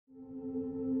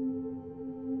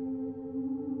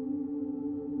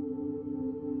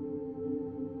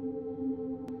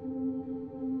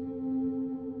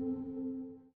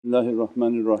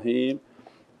Bismillahir-Rahmanir-Rahim.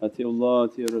 Atiullah,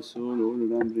 ati Rasul,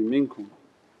 ulul amri minkum.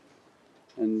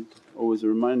 And always a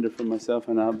reminder for myself,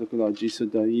 ana abdukul ajizu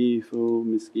da'ifu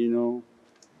miskino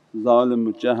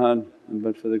zalim mujahal,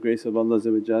 but for the grace of Allah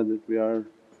that we are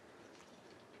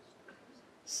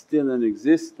still in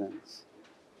existence.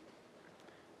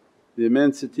 The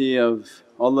immensity of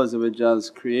Allah's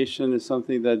creation is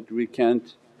something that we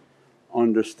can't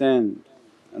understand,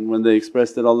 and when they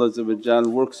express that Allah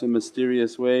works in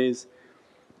mysterious ways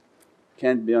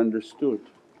can't be understood.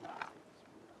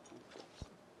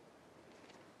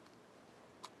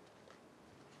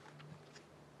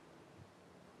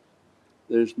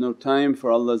 There's no time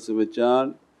for Allah,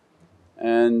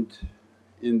 and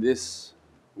in this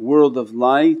world of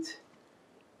light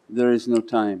there is no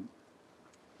time.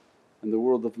 And the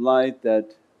world of light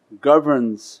that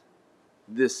governs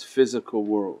this physical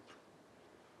world,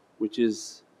 which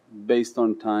is based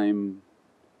on time,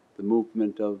 the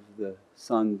movement of the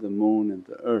sun, the moon and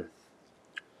the earth.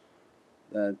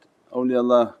 That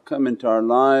awliyaullah come into our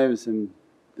lives and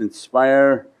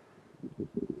inspire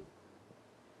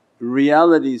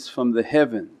realities from the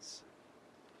heavens.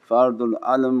 Fardul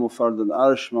Alam wa Fardul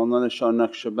Arsh, Mawlana Shah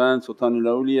Naqshband, Sultanul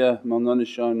Awliya Mawlana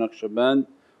Shah Naqshband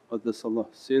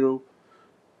Qaddasallahu Sirruh,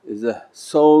 is a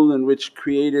soul in which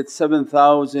created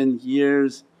 7,000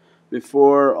 years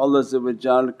before Allah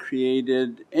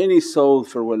created any soul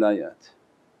for wilayat,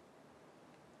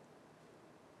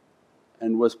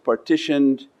 and was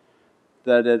partitioned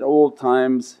that at all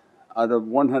times out of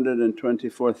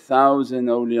 124,000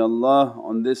 awliyaullah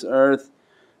on this earth,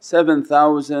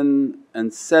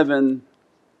 7,007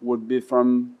 would be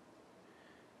from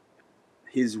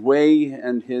His way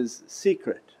and His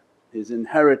secret, His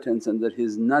inheritance, and that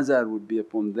His nazar would be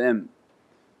upon them.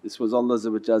 This was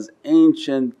Allah's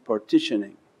ancient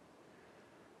partitioning,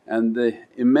 and the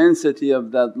immensity of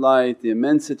that light, the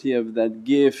immensity of that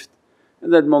gift.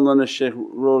 And that Mawlana Shaykh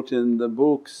wrote in the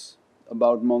books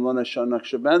about Mawlana Shah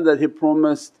Naqshband that he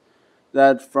promised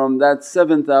that from that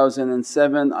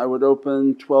 7,007 I would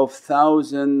open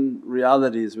 12,000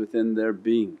 realities within their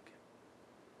being.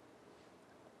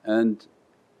 And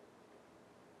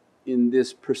in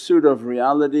this pursuit of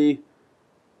reality,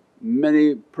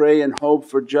 many pray and hope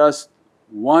for just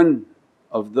one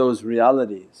of those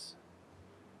realities,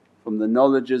 from the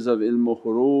knowledges of ilmu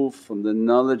huruf, from the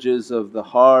knowledges of the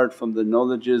heart, from the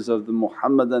knowledges of the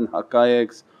Muhammadan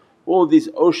haqqaiqs, all these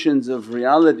oceans of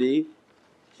reality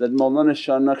that Mawlana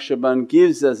Shah Naqshband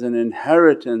gives as an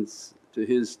inheritance to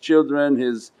his children,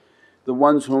 the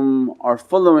ones whom are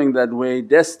following that way,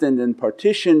 destined and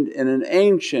partitioned in an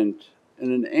ancient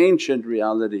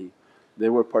reality. They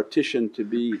were partitioned to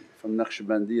be from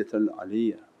Naqshbandiyatul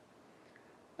Aliyah.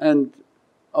 And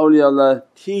awliyaullah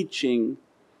teaching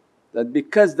that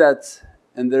because that's,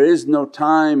 and there is no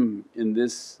time in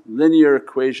this linear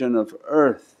equation of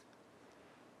earth,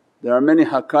 there are many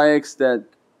haqqaiqs that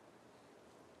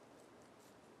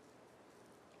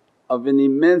of an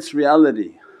immense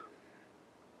reality,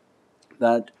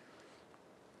 that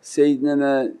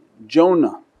Sayyidina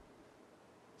Jonah,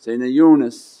 Sayyidina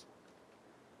Yunus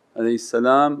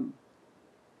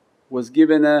was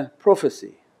given a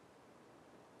prophecy,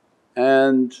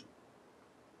 and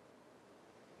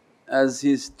as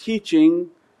he's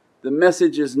teaching, the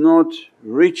message is not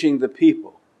reaching the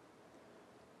people,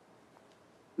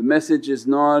 the message is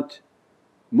not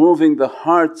moving the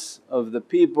hearts of the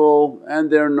people, and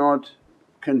they're not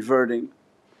converting.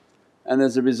 And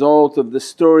as a result of the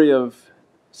story of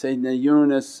Sayyidina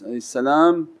Yunus,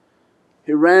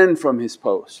 he ran from his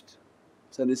post,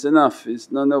 said, "It's enough,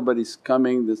 nobody's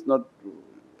coming, it's not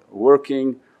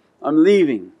working, I'm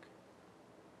leaving,"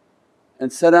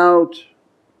 and set out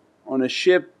on a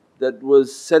ship that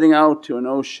was setting out to an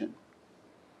ocean.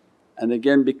 And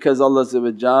again, because Allah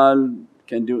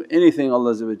can do anything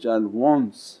Allah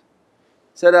wants,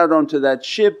 set out onto that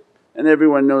ship, and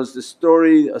everyone knows the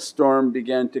story. A storm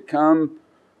began to come,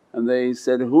 and they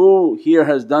said, "Who here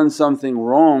has done something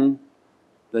wrong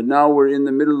that now we're in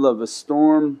the middle of a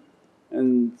storm?"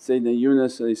 And Sayyidina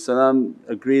Yunus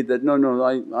agreed that, no,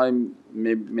 I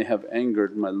may have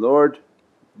angered my Lord,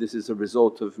 this is a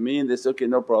result of me. And they said, "Okay,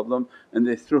 no problem," and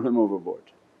they threw him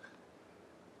overboard.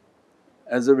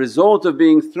 As a result of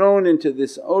being thrown into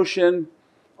this ocean,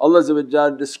 Allah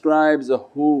describes a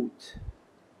hoot,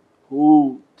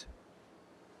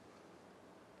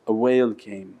 a whale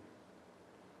came,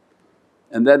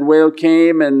 and that whale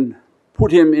came and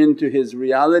put him into his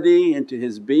reality, into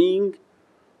his being,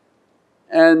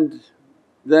 and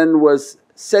then was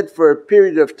set for a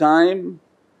period of time,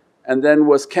 and then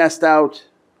was cast out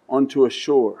onto a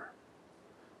shore.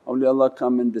 awliyaullah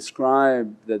come and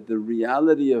describe that the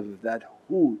reality of that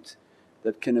hoot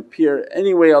that can appear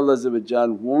any way Allah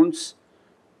wants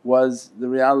was the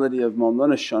reality of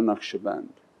Mawlana Shah Naqshband.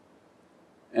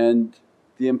 And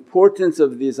the importance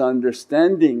of these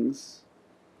understandings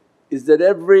is that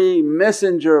every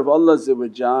messenger of Allah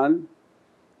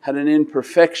had an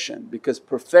imperfection, because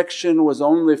perfection was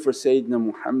only for Sayyidina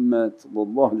Muhammad.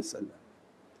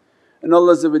 And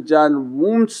Allah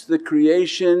wants the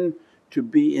creation to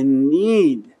be in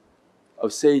need of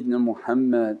Sayyidina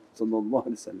Muhammad.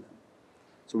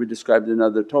 So we described in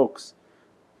other talks,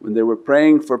 when they were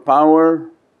praying for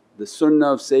power, the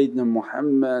sunnah of Sayyidina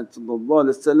Muhammad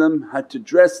had to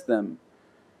dress them.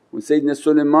 When Sayyidina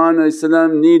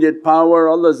Sulaiman needed power,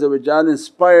 Allah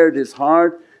inspired his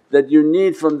heart that you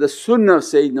need from the sunnah of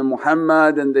Sayyidina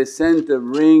Muhammad, and they sent a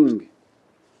ring.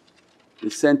 They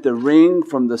sent a ring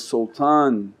from the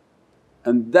sultan,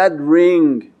 and that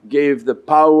ring gave the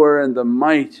power and the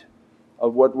might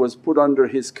of what was put under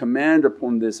his command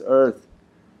upon this earth.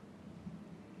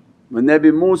 When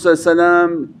Nabi Musa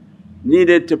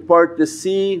needed to part the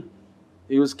sea,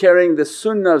 he was carrying the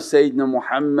sunnah of Sayyidina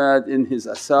Muhammad in his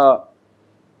asa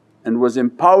and was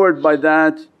empowered by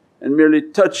that, and merely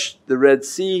touched the Red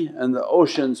Sea and the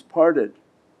oceans parted.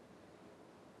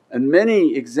 And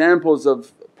many examples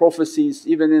of prophecies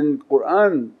even in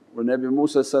Qur'an where Nabi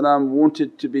Musa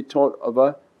wanted to be taught of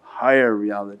a higher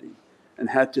reality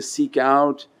and had to seek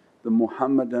out the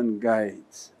Muhammadan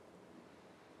guides.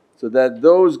 So that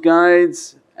those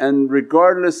guides, and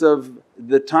regardless of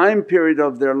the time period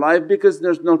of their life, because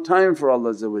there's no time for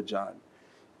Allah,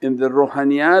 in the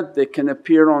ruhaniyat they can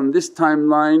appear on this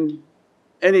timeline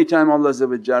anytime Allah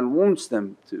wants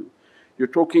them to. You're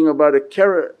talking about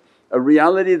a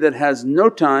reality that has no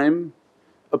time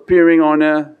appearing on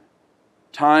a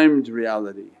timed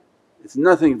reality. It's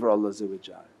nothing for Allah. So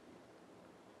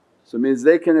it means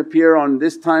they can appear on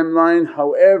this timeline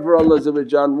however Allah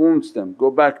wants them.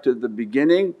 Go back to the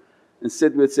beginning and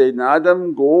sit with Sayyidina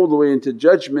Adam, go all the way into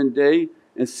Judgment Day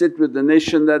and sit with the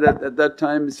nation that at that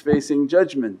time is facing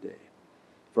Judgment Day.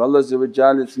 For Allah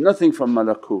it's nothing from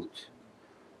malakut.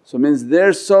 So it means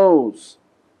their souls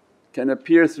can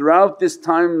appear throughout this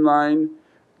timeline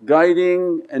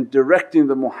guiding and directing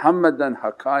the Muhammadan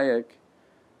haqqaiq.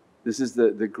 This is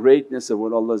the greatness of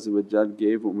what Allah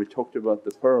gave when we talked about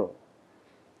the pearl,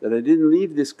 that I didn't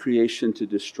leave this creation to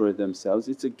destroy themselves,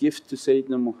 it's a gift to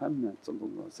Sayyidina Muhammad.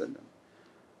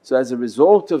 So as a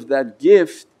result of that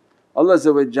gift, Allah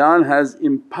has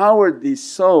empowered these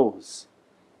souls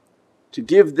to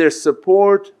give their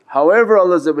support however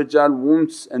Allah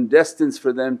wants and destines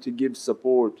for them to give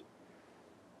support.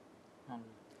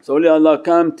 So awliyaullah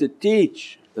come to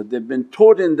teach that they've been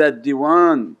taught in that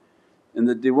diwan, in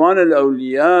the Diwan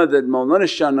al-Awliya, that Mawlana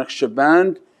Shah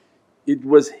Naqshband, it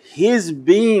was his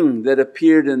being that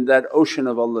appeared in that ocean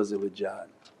of Allah,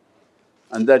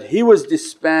 and that he was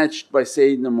dispatched by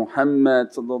Sayyidina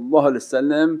Muhammad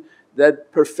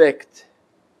that perfect.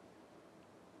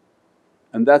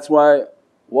 And that's why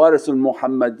Warisul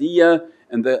Muhammadiyya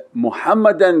and the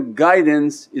Muhammadan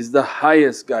guidance is the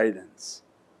highest guidance.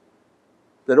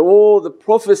 That all the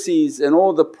prophecies and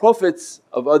all the prophets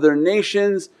of other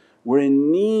nations were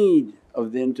in need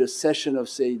of the intercession of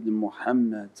Sayyidina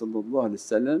Muhammad,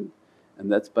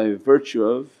 and that's by virtue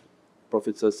of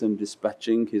Prophet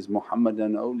dispatching his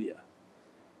Muhammadan awliya.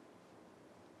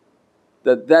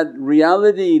 That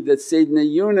reality that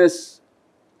Sayyidina Yunus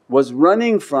was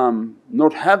running from,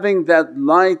 not having that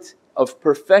light of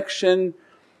perfection,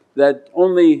 that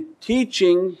only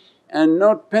teaching and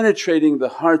not penetrating the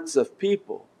hearts of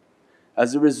people.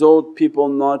 As a result, people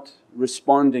not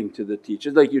responding to the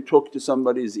teachers. Like you talk to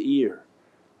somebody's ear,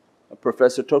 a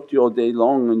professor talk to you all day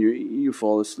long and you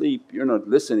fall asleep, you're not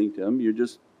listening to him, you're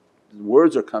just, the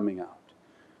words are coming out.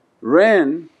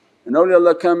 Ran and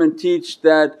awliyaullah come and teach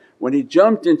that when he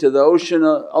jumped into the ocean,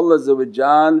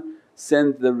 Allah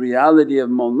sent the reality of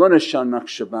Mawlana Shah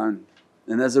Naqshband,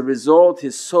 and as a result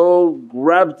his soul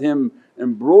grabbed him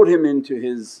and brought him into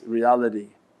his reality.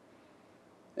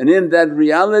 And in that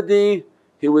reality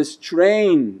he was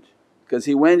trained, because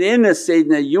he went in as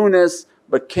Sayyidina Yunus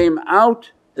but came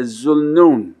out as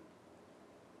Zunnun.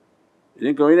 He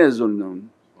didn't go in as Zunnun,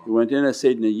 he went in as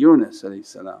Sayyidina Yunus.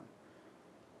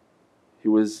 He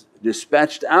was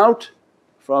dispatched out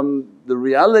from the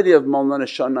reality of Mawlana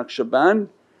Shah Naqshband,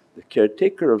 the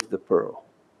caretaker of the pearl,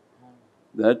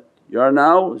 that you are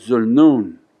now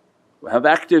Zunnun, we have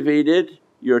activated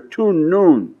your two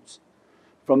noons.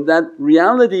 From that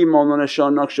reality Mawlana Shah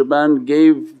Naqshband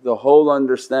gave the whole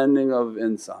understanding of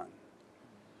Insan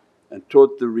and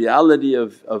taught the reality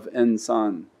of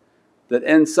Insan, That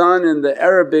insan in the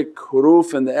Arabic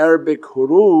huruf, and the Arabic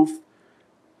huruf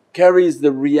carries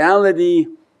the reality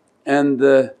and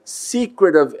the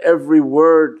secret of every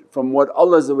word from what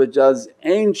Allah's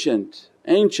ancient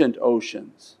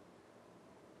oceans.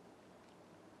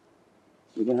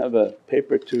 We don't have a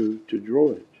paper to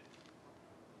draw it.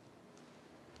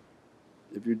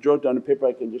 If you draw it on a paper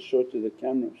I can just show it to the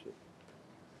camera.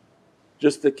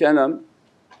 Just the kalam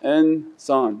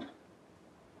insan.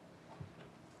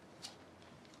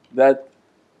 That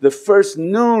the first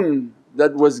noon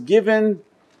that was given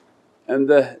and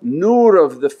the nur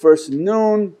of the first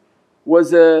noon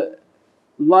was a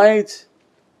light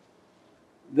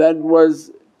that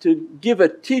was to give a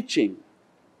teaching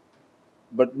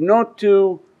but not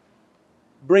to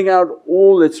bring out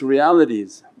all its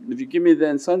realities. If you give me the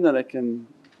insan then I can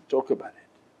talk about it.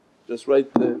 Just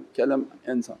write the kalam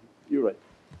insan, you write.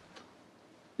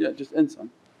 Yeah, just insan.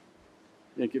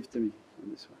 Yeah, give it to me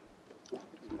on this one.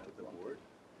 The board?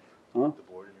 Huh? The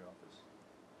board in your office?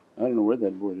 I don't know where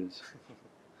that board is.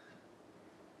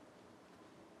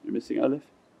 You're missing alif?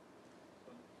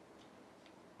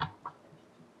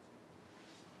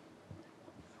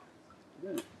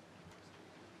 Yeah.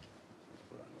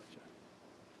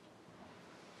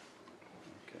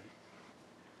 Okay.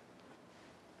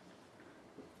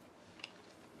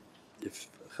 If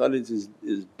Khalid is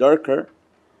darker,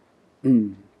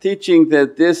 teaching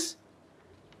that this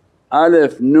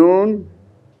alif, noon,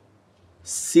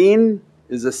 sin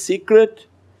is a secret,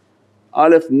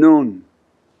 alif, noon.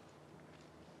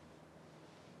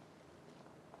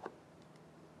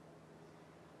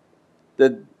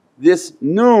 That this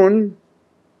noon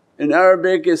in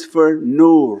Arabic is for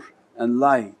nur and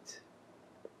light.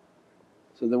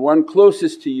 So the one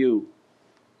closest to you.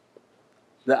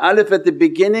 The alif at the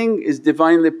beginning is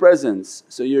Divinely Presence,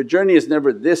 so your journey is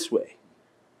never this way.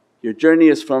 Your journey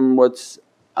is from what's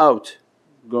out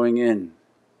going in.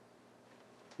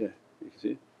 Yeah, you can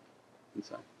see?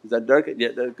 Inside. Is that dark?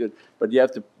 Yeah, that's good. But you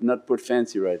have to not put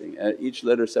fancy writing, each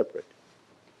letter separate.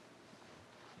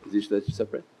 Is each letter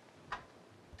separate?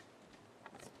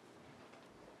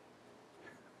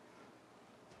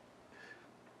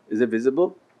 Is it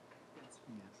visible? Yes.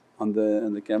 On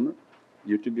the camera?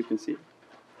 YouTube you can see it?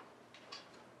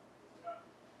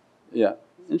 Yeah,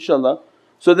 inshaAllah.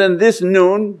 So then this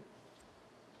noon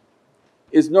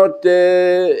is not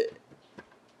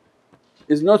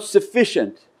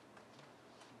sufficient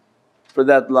for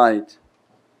that light.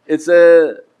 It's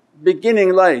a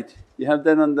beginning light. You have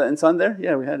that on the insan there?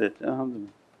 Yeah, we had it,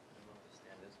 alhamdulillah.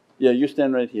 Yeah, you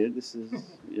stand right here. This is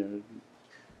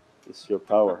your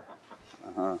power.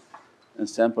 And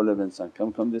sample of insan.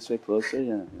 Come this way closer.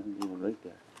 Yeah, you're right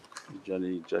there.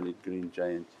 Jolly green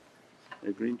giant.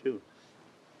 You're green too.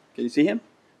 Can you see him?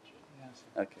 Yes.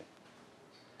 Okay.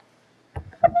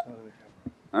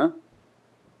 Huh?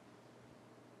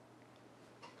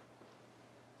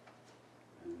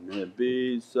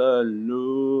 Nabi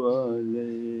sallu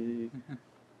alayk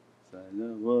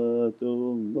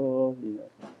salawatullahi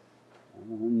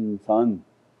insan.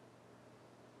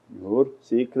 Nur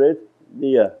secret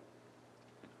diya.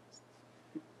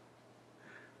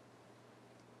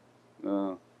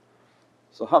 So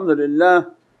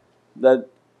alhamdulillah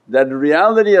that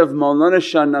reality of Mawlana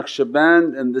Shah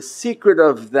Naqshband and the secret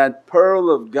of that pearl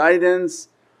of guidance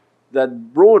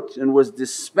that brought and was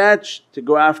dispatched to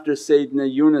go after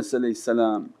Sayyidina Yunus.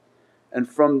 And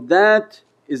from that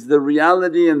is the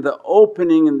reality and the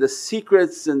opening and the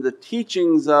secrets and the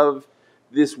teachings of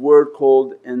this word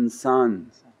called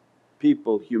Insan,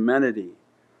 people, humanity.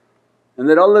 And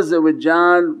that Allah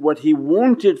what He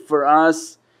wanted for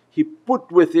us He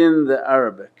put within the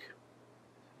Arabic.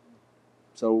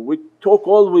 So we talk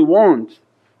all we want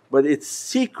but its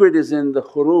secret is in the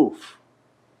huruf.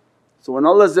 So when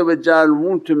Allah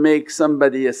want to make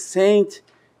somebody a saint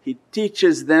He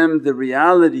teaches them the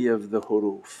reality of the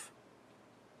huruf.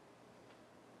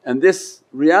 And this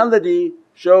reality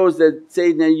shows that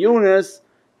Sayyidina Yunus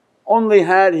only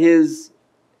had his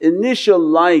initial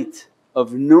light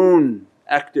of noon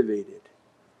activated.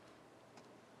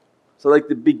 So like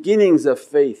the beginnings of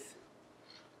faith,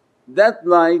 that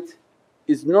light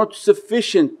is not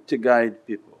sufficient to guide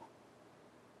people.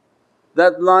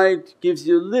 That light gives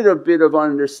you a little bit of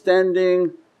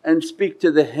understanding and speak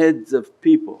to the heads of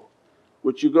people,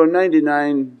 which you go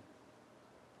 99%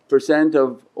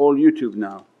 of all YouTube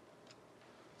now.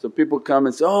 So people come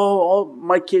and say, oh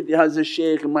my kid has a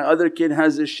shaykh and my other kid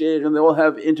has a shaykh and they all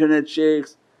have internet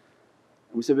shaykhs.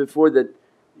 We said before that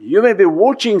you may be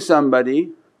watching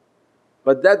somebody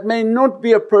but that may not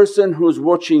be a person who's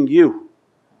watching you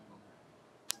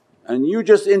and you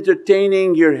just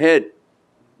entertaining your head.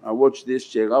 I watch this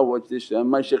shaykh, I watch this shaykh,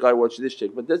 my shaykh I watch this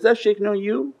shaykh, but does that shaykh know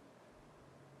you?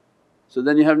 So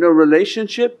then you have no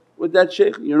relationship with that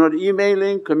shaykh, you're not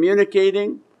emailing,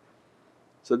 communicating.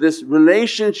 So this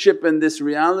relationship and this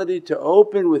reality to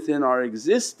open within our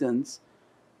existence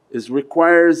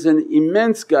requires an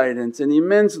immense guidance and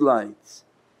immense lights.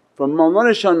 From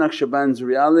Mawlana Shah Naqshband's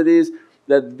realities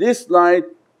that this light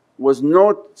was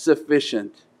not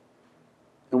sufficient.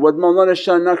 And what Mawlana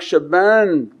Shah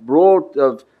Naqshband brought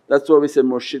of, that's why we say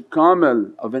Murshid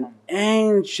Kamil, of an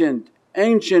ancient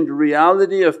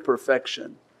reality of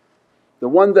perfection. The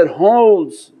one that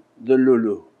holds the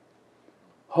lulu,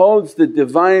 holds the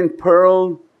divine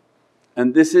pearl,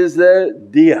 and this is the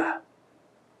diya.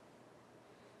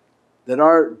 That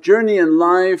our journey in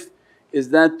life is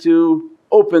that to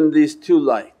open these two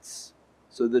lights.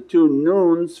 So the two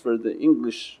noons for the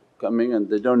English coming and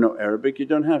they don't know Arabic, you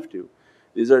don't have to.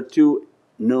 These are two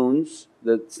noons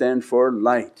that stand for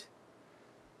light.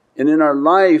 And in our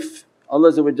life Allah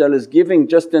is giving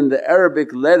just in the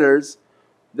Arabic letters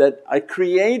that, I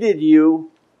created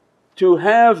you to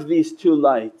have these two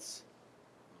lights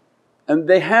and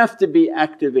they have to be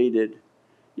activated.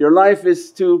 Your life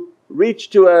is to reach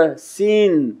to a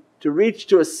scene, to reach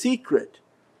to a secret.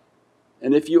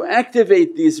 And if you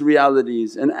activate these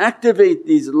realities and activate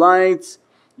these lights,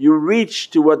 you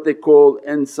reach to what they call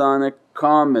Insan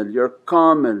Kamil, you're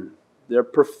Kamil. They're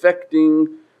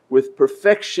perfecting with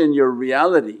perfection your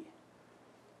reality.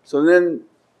 So then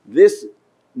this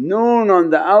noon on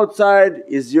the outside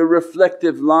is your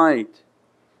reflective light,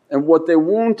 and what they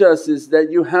want us is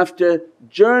that you have to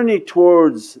journey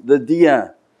towards the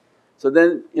diya. So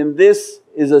then in this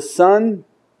is a sun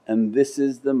and this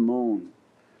is the moon,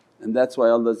 and that's why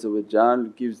Allah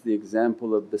gives the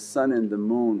example of the sun and the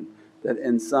moon, that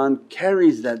insan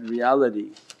carries that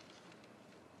reality.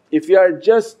 If you are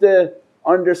just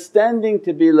understanding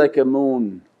to be like a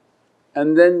moon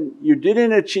and then you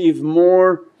didn't achieve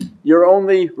more, you're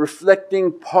only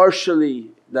reflecting partially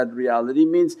that reality,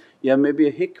 means yeah maybe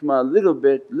a hikmah, a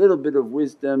little bit of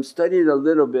wisdom, studied a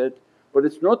little bit, but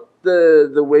it's not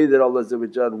the way that Allah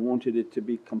wanted it to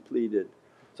be completed.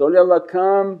 So awliyaullah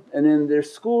come and in their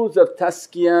schools of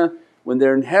tazkiyah, when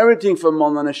they're inheriting from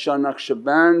Mawlana Shah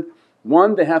Naqshband,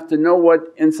 one, they have to know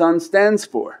what insan stands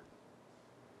for.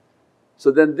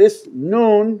 So then this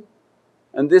noon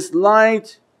and this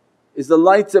light is the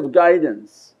lights of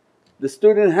guidance. The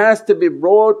student has to be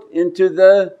brought into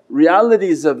the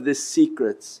realities of these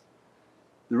secrets,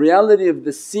 the reality of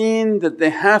the scene that they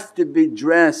have to be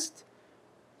dressed.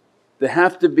 They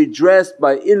have to be dressed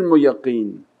by ilmu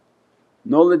yaqeen,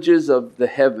 knowledges of the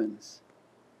heavens,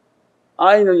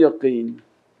 aynu yaqeen,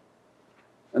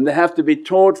 and they have to be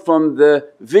taught from the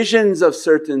visions of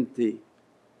certainty.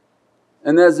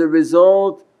 And as a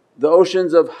result the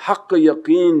oceans of haqq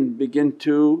yaqeen begin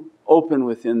to open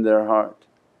within their heart.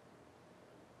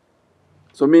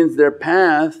 So it means their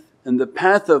path and the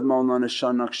path of Mawlana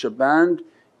Shah Naqshband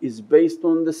is based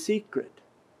on the secret.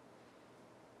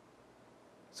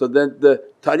 So that the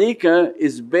tariqah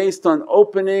is based on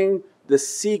opening the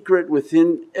secret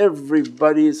within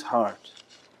everybody's heart,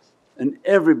 and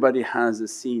everybody has a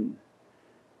scene,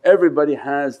 everybody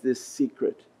has this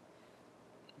secret.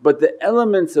 But the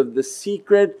elements of the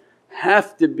secret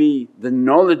have to be the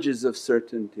knowledges of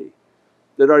certainty.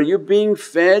 That are you being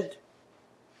fed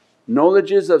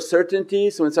knowledges of certainty?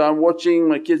 So when I'm watching,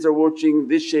 my kids are watching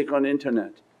this shaykh on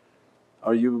internet,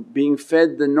 are you being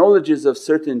fed the knowledges of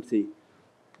certainty?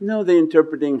 No, they're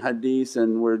interpreting hadith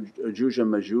and where Ajuj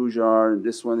and Majuj are and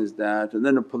this one is that, and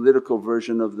then a political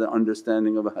version of the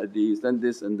understanding of a hadith and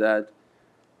this and that.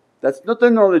 That's not the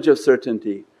knowledge of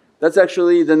certainty, that's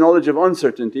actually the knowledge of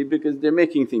uncertainty because they're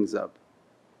making things up.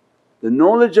 The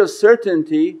knowledge of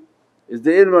certainty is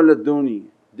the ilm al-laduni,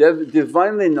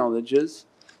 Divinely knowledges,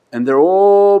 and they're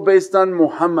all based on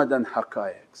Muhammadan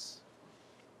haqqaiqs.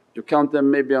 You count them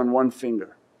maybe on one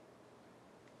finger.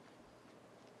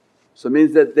 So it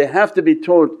means that they have to be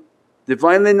taught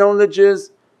Divinely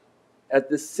knowledges, at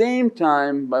the same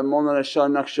time by Mawlana Shah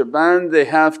Naqshband they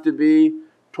have to be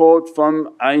taught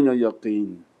from aynu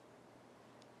yaqeen,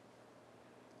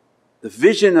 the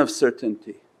vision of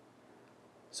certainty.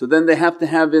 So then they have to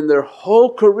have in their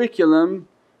whole curriculum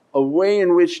a way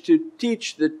in which to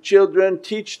teach the children,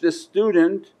 teach the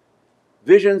student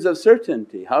visions of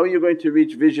certainty. How are you going to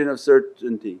reach vision of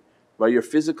certainty? By your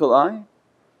physical eye?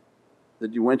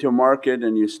 That you went to a market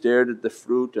and you stared at the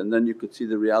fruit and then you could see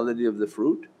the reality of the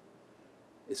fruit?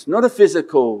 It's not a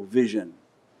physical vision.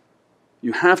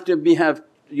 You have to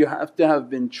have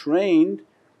been trained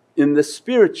in the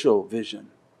spiritual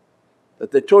vision,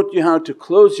 that they taught you how to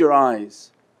close your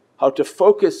eyes, how to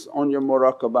focus on your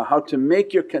muraqabah, how to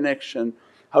make your connection,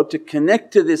 how to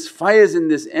connect to this fires in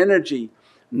this energy,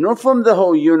 not from the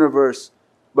whole universe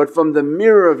but from the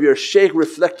mirror of your shaykh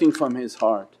reflecting from his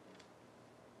heart.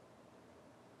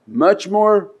 Much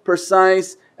more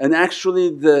precise and actually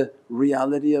the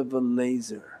reality of a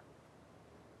laser.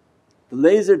 The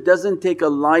laser doesn't take a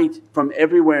light from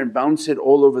everywhere and bounce it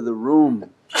all over the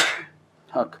room.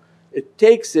 It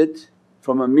takes it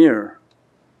from a mirror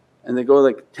and they go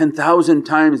like 10,000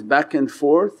 times back and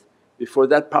forth before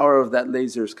that power of that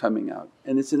laser is coming out,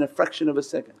 and it's in a fraction of a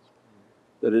second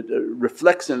that it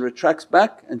reflects and retracts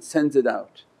back and sends it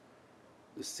out.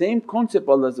 The same concept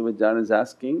Allah is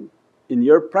asking, in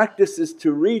your practices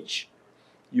to reach,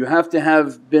 you have to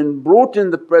have been brought in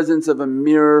the presence of a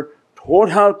mirror, taught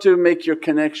how to make your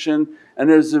connection, and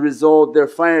as a result their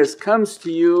fires comes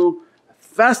to you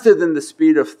faster than the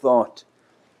speed of thought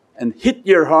and hit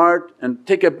your heart and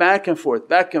take it back and forth,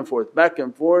 back and forth, back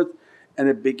and forth, and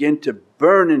it begin to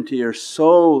burn into your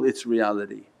soul its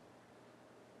reality.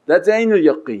 That's Ainul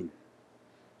Yaqeen.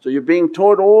 So you're being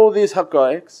taught all these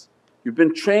haqqaiqs, you've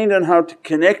been trained on how to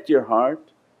connect your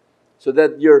heart so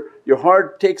that your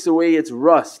heart takes away its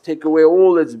rust, take away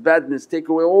all its badness, take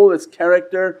away all its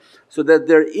character, so that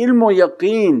their ilmu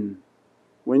yaqeen,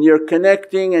 when you're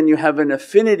connecting and you have an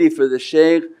affinity for the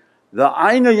shaykh, the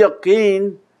Ainul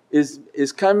Yaqeen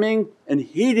is coming and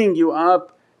heating you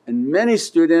up. And many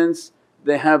students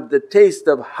they have the taste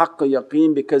of haqq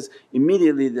yaqeen because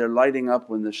immediately they're lighting up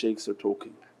when the shaykhs are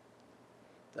talking.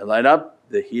 They light up,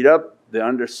 they heat up, they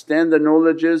understand the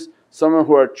knowledges. Some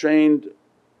who are trained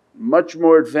much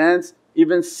more advanced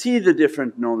even see the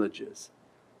different knowledges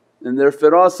in their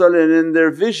firasat and in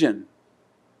their vision,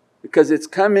 because it's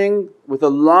coming with a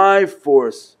live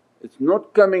force. It's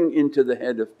not coming into the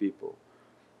head of people,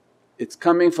 it's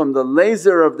coming from the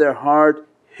laser of their heart,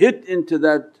 hit into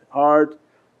that heart,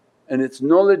 and its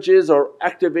knowledges are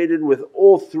activated with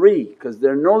all three because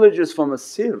their knowledge is from a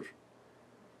sirr.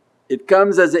 It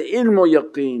comes as a ilmu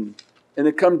yaqeen and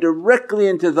it comes directly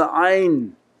into the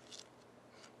ayn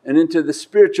and into the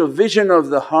spiritual vision of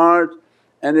the heart,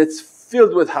 and it's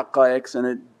filled with haqqaiqs, and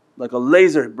it like a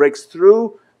laser breaks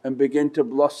through and begin to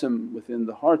blossom within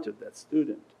the heart of that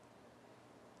student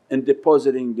and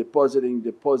depositing.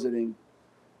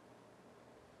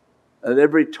 And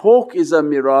every talk is a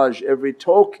mirage, every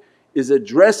talk is a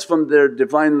dress from their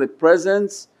Divinely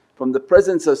Presence, from the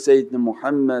presence of Sayyidina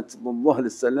Muhammad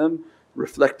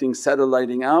reflecting,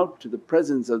 satelliting out to the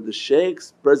presence of the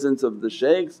shaykhs,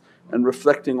 and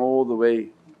reflecting all the way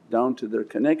down to their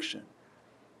connection.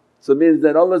 So it means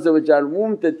that Allah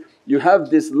wanted you have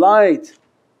this light,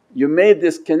 you made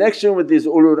this connection with these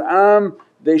ulul am,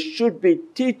 they should be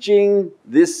teaching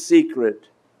this secret.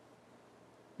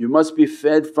 You must be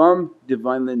fed from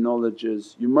Divinely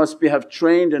knowledges, you must have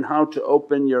trained in how to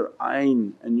open your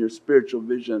ayn and your spiritual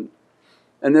vision,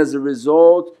 and as a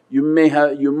result you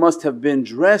must have been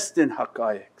dressed in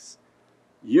haqqaiqs.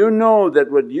 You know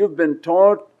that what you've been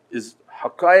taught is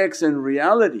haqqaiqs and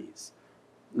realities,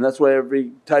 and that's why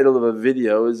every title of a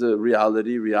video is a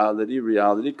reality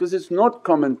because it's not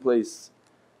commonplace.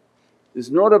 It's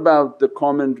not about the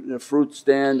common fruit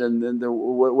stand and then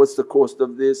what's the cost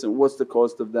of this and what's the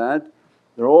cost of that.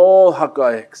 They're all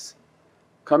haqqaiqs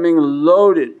coming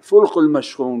loaded, fulqul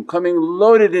mashkhoon, coming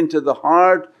loaded into the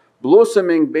heart,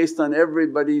 blossoming based on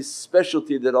everybody's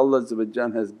specialty that Allah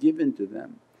has given to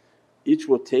them. Each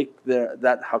will take that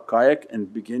haqqaiq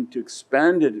and begin to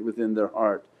expand it within their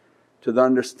heart to the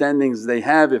understandings they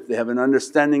have. If they have an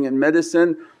understanding in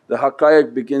medicine, the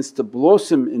haqqaiq begins to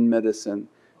blossom in medicine.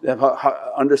 They have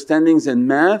understandings in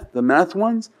math, the math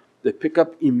ones, they pick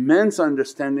up immense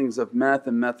understandings of math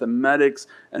and mathematics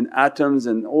and atoms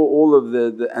and all of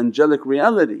the angelic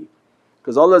reality,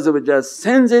 because Allah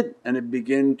sends it and it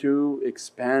begin to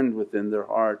expand within their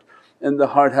heart, and the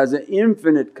heart has an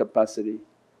infinite capacity.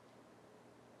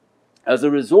 As a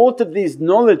result of these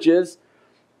knowledges,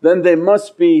 then they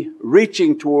must be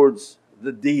reaching towards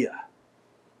the diya,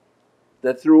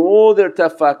 that through all their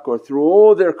tafakkur, through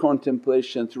all their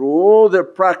contemplation, through all their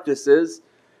practices,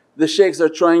 the shaykhs are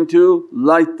trying to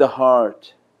light the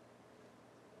heart.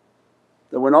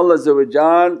 That when Allah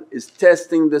is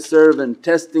testing the servant,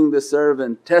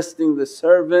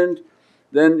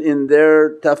 then in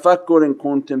their tafakkur and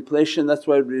contemplation, that's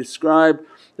why we describe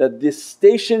that this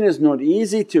station is not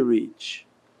easy to reach.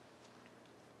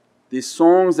 These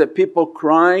songs that people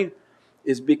cry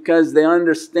is because they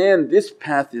understand this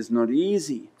path is not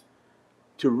easy.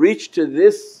 To reach to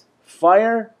this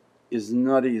fire is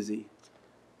not easy.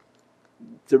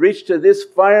 To reach to this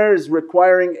fire is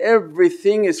requiring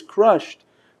everything is crushed.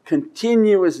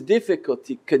 continuous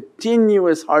difficulty,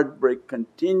 continuous heartbreak,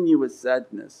 continuous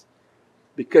sadness,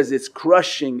 because it's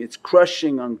crushing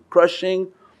on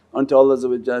crushing until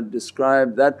Allah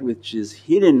described that which is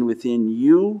hidden within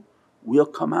you will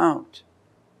come out.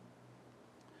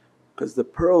 Because the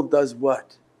pearl does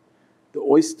what? The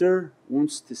oyster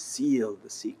wants to seal the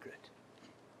secret.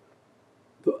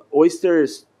 The oyster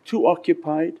is too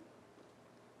occupied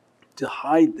to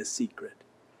hide the secret.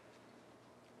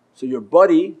 So your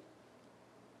body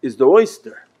is the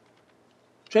oyster,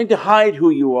 trying to hide who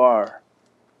you are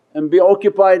and be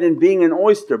occupied in being an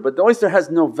oyster, but the oyster has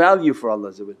no value for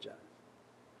Allah,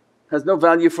 has no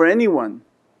value for anyone.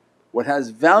 What has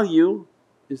value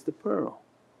is the pearl.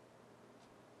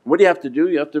 What do you have to do?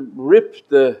 You have to rip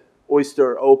the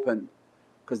oyster open,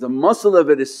 because the muscle of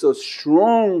it is so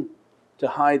strong to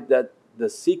hide that the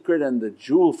secret and the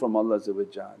jewel from Allah. So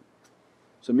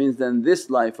it means then this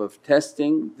life of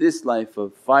testing, this life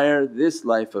of fire, this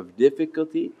life of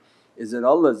difficulty is that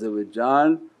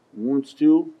Allah wants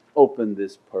to open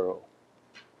this pearl.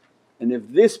 And if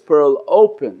this pearl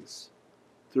opens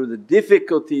through the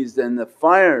difficulties and the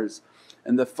fires,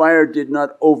 and the fire did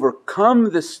not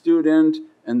overcome the student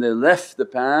and they left the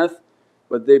path,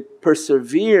 but they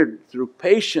persevered through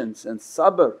patience and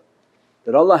sabr,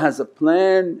 that Allah has a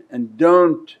plan, and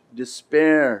don't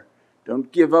despair,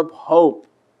 don't give up hope.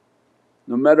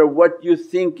 No matter what you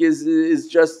think is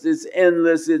just it's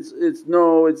endless, it's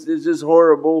just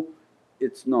horrible.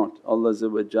 It's not. Allah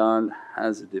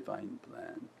has a divine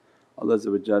plan. Allah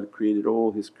created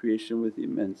all His creation with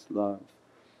immense love.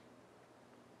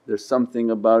 There's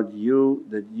something about you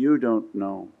that you don't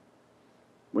know.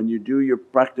 When you do your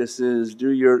practices, do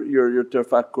your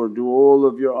tafakkur, do all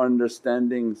of your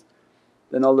understandings,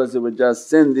 then Allah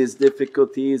send these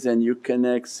difficulties and you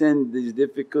connect, send these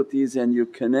difficulties and you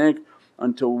connect,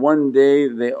 until one day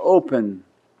they open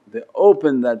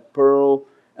that pearl,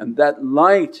 and that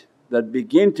light that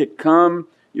begin to come,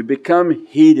 you become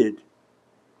heated.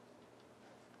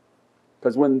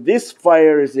 Because when this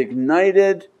fire is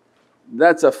ignited,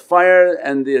 that's a fire,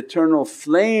 and the eternal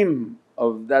flame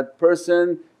of that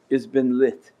person is been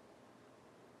lit.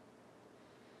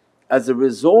 As a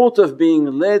result of being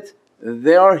lit,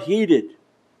 they are heated.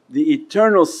 The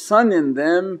eternal sun in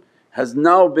them has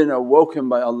now been awoken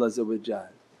by Allah,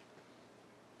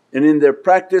 and in their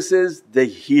practices they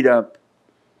heat up,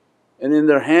 and in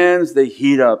their hands they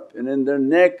heat up, and in their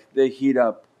neck they heat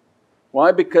up.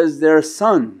 Why? Because they're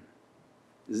sun.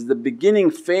 This is the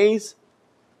beginning phase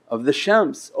of the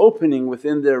Shams opening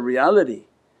within their reality.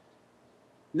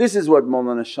 This is what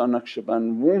Mawlana Shah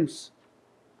Naqshband wants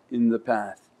in the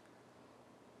path,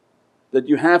 that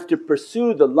you have to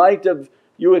pursue the light of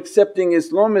you accepting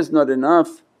Islam is not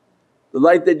enough. The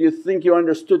light that you think you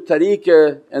understood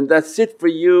tariqah and that's it for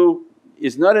you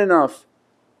is not enough.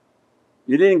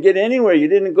 You didn't get anywhere, you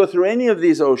didn't go through any of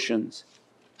these oceans.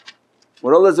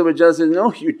 What Allah says,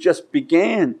 no, you just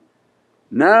began.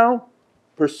 Now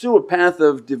pursue a path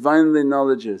of Divinely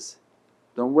knowledges,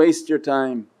 don't waste your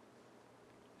time.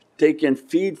 Take and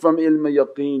feed from ilm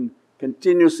yaqeen,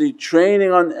 continuously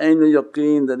training on ayn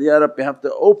yaqeen that, Ya Rabbi, I have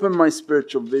to open my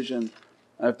spiritual vision,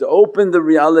 I have to open the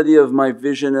reality of my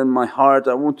vision and my heart.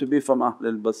 I want to be from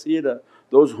Ahlul Basira,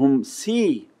 those whom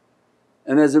see.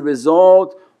 And as a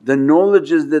result, the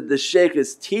knowledges that the shaykh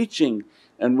is teaching,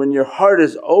 and when your heart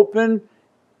is open,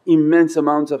 immense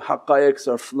amounts of haqqaiqs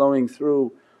are flowing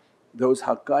through. Those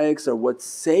haqqaiqs are what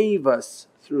save us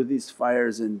through these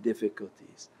fires and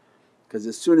difficulties. Because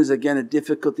as soon as again a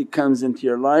difficulty comes into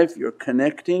your life, you're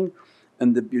connecting,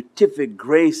 and the beatific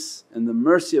grace and the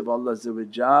mercy of Allah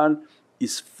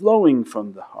is flowing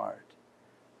from the heart,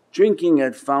 drinking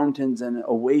at fountains and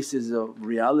oases of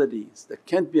realities that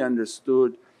can't be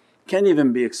understood, can't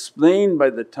even be explained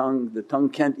by the tongue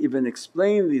can't even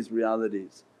explain these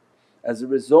realities. As a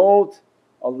result,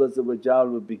 Allah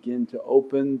will begin to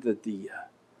open the diya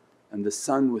and the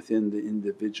sun within the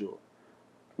individual.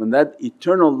 When that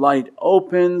eternal light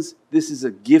opens, this is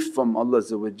a gift from Allah.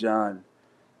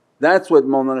 That's what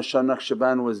Mawlana Shah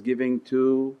Naqshband was giving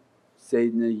to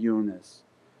Sayyidina Yunus,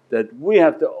 that we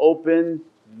have to open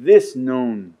this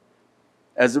noon.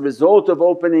 As a result of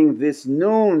opening this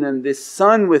noon and this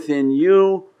sun within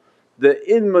you, the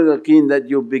ilm yaqeen that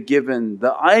you'll be given,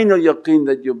 the aynul yaqeen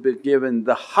that you'll be given,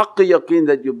 the haqq yaqeen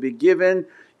that you'll be given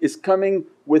is coming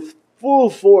with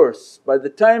full force. By the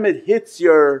time it hits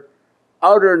your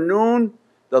outer noon,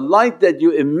 the light that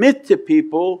you emit to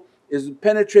people is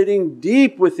penetrating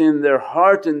deep within their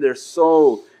heart and their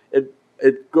soul.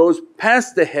 It goes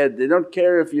past the head, they don't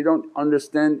care if you don't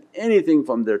understand anything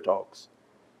from their talks.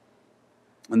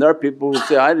 And there are people who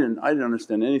say, I didn't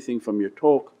understand anything from your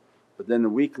talk, but then a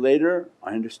week later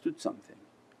I understood something,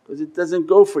 because it doesn't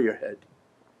go for your head.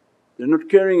 They're not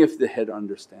caring if the head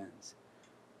understands.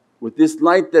 With this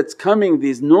light that's coming,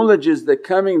 these knowledges that are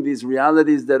coming, these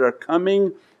realities that are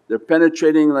coming, they're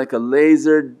penetrating like a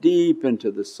laser deep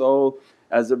into the soul.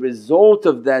 As a result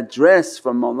of that dress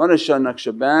from Mawlana Shah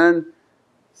Naqshband,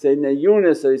 Sayyidina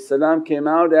Yunus came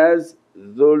out as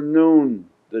Dhunnun,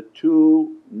 the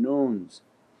two noons,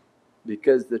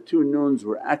 because the two noons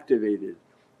were activated.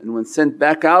 And when sent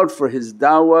back out for his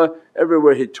da'wah,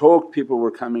 everywhere he talked people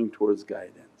were coming towards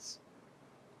guidance.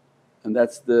 And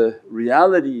that's the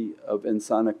reality of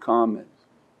Insan Kamil.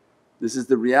 This is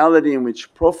the reality in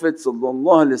which Prophet is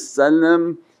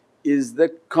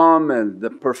the Kamil, the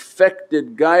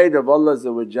perfected guide of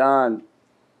Allah,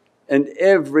 and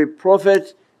every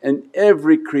Prophet and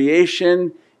every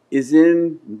creation is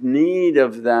in need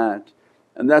of that.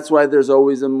 And that's why there's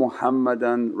always a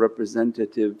Muhammadan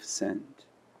representative sent,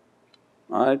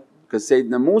 right? Because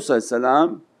Sayyidina Musa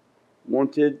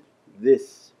wanted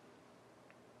this.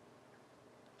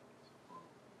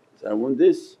 He said, I want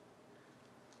this.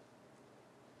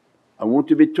 I want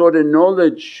to be taught a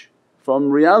knowledge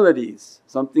from realities,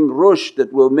 something rush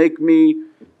that will make me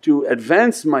to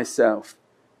advance myself.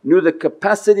 Knew the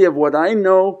capacity of what I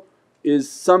know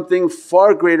is something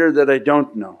far greater that I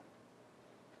don't know,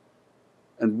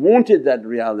 and wanted that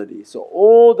reality. So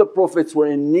all the Prophets were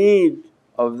in need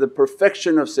of the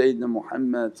perfection of Sayyidina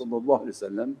Muhammad,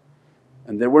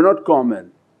 and they were not kamil,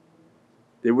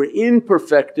 they were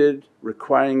imperfected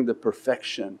requiring the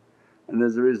perfection. And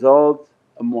as a result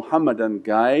a Muhammadan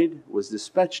guide was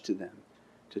dispatched to them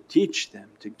to teach them,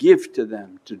 to give to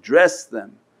them, to dress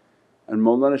them. And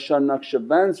Mawlana Shah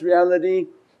Naqshband's reality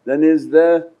then is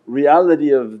the reality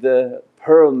of the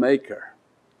pearl maker,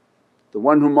 the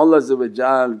one whom Allah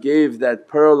gave that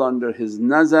pearl under his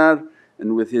nazar,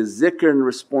 and with his zikr and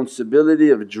responsibility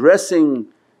of dressing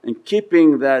and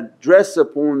keeping that dress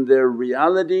upon their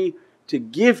reality to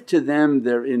give to them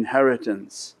their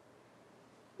inheritance.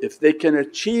 If they can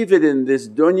achieve it in this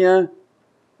dunya,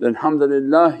 then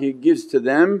alhamdulillah He gives to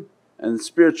them, and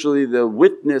spiritually they'll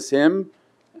witness Him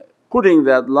putting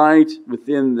that light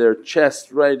within their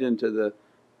chest right into the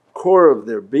core of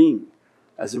their being.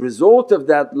 As a result of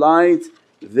that light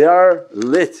they are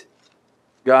lit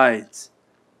guides.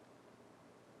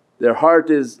 Their heart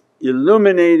is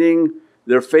illuminating,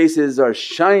 their faces are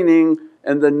shining,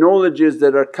 and the knowledges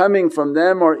that are coming from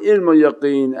them are ilmu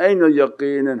yaqeen, aynul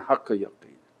yaqeen and haqqa yaqeen.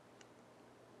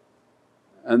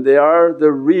 And they are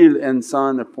the real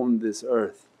insan upon this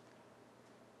earth.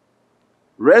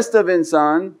 Rest of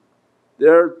insan,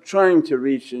 they're trying to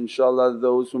reach inshaAllah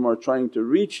those whom are trying to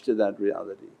reach to that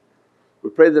reality.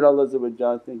 We pray that Allah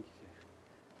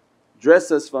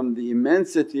dress us from the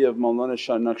immensity of Mawlana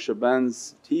Shah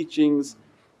Naqshband's teachings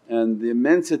and the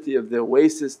immensity of the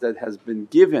oasis that has been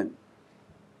given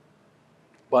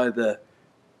by the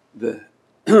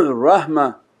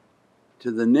rahmah to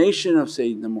the nation of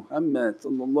Sayyidina Muhammad,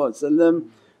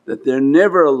 that they're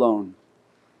never alone.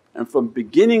 And from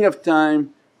beginning of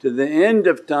time to the end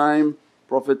of time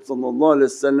Prophet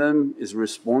is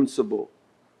responsible,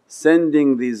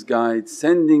 sending these guides,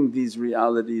 sending these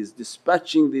realities,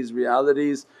 dispatching these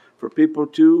realities for people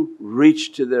to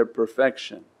reach to their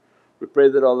perfection. We pray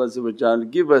that Allah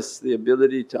give us the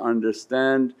ability to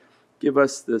understand, give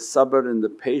us the sabr and the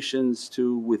patience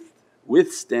to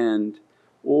withstand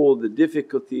all the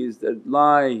difficulties that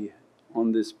lie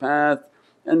on this path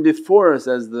and before us,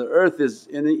 as the earth is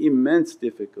in an immense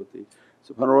difficulty.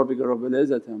 Subhana rabbika rabbil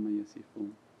izzati amma yasifoon,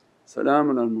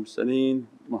 salaamun al mursaleen,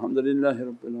 walhamdulillahi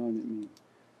rabbil alameen,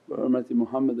 bi hurmati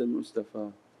Muhammad al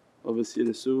Mustafa wa bi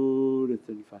siri Surat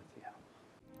al Fatiha.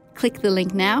 Click the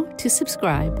link now to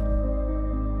subscribe.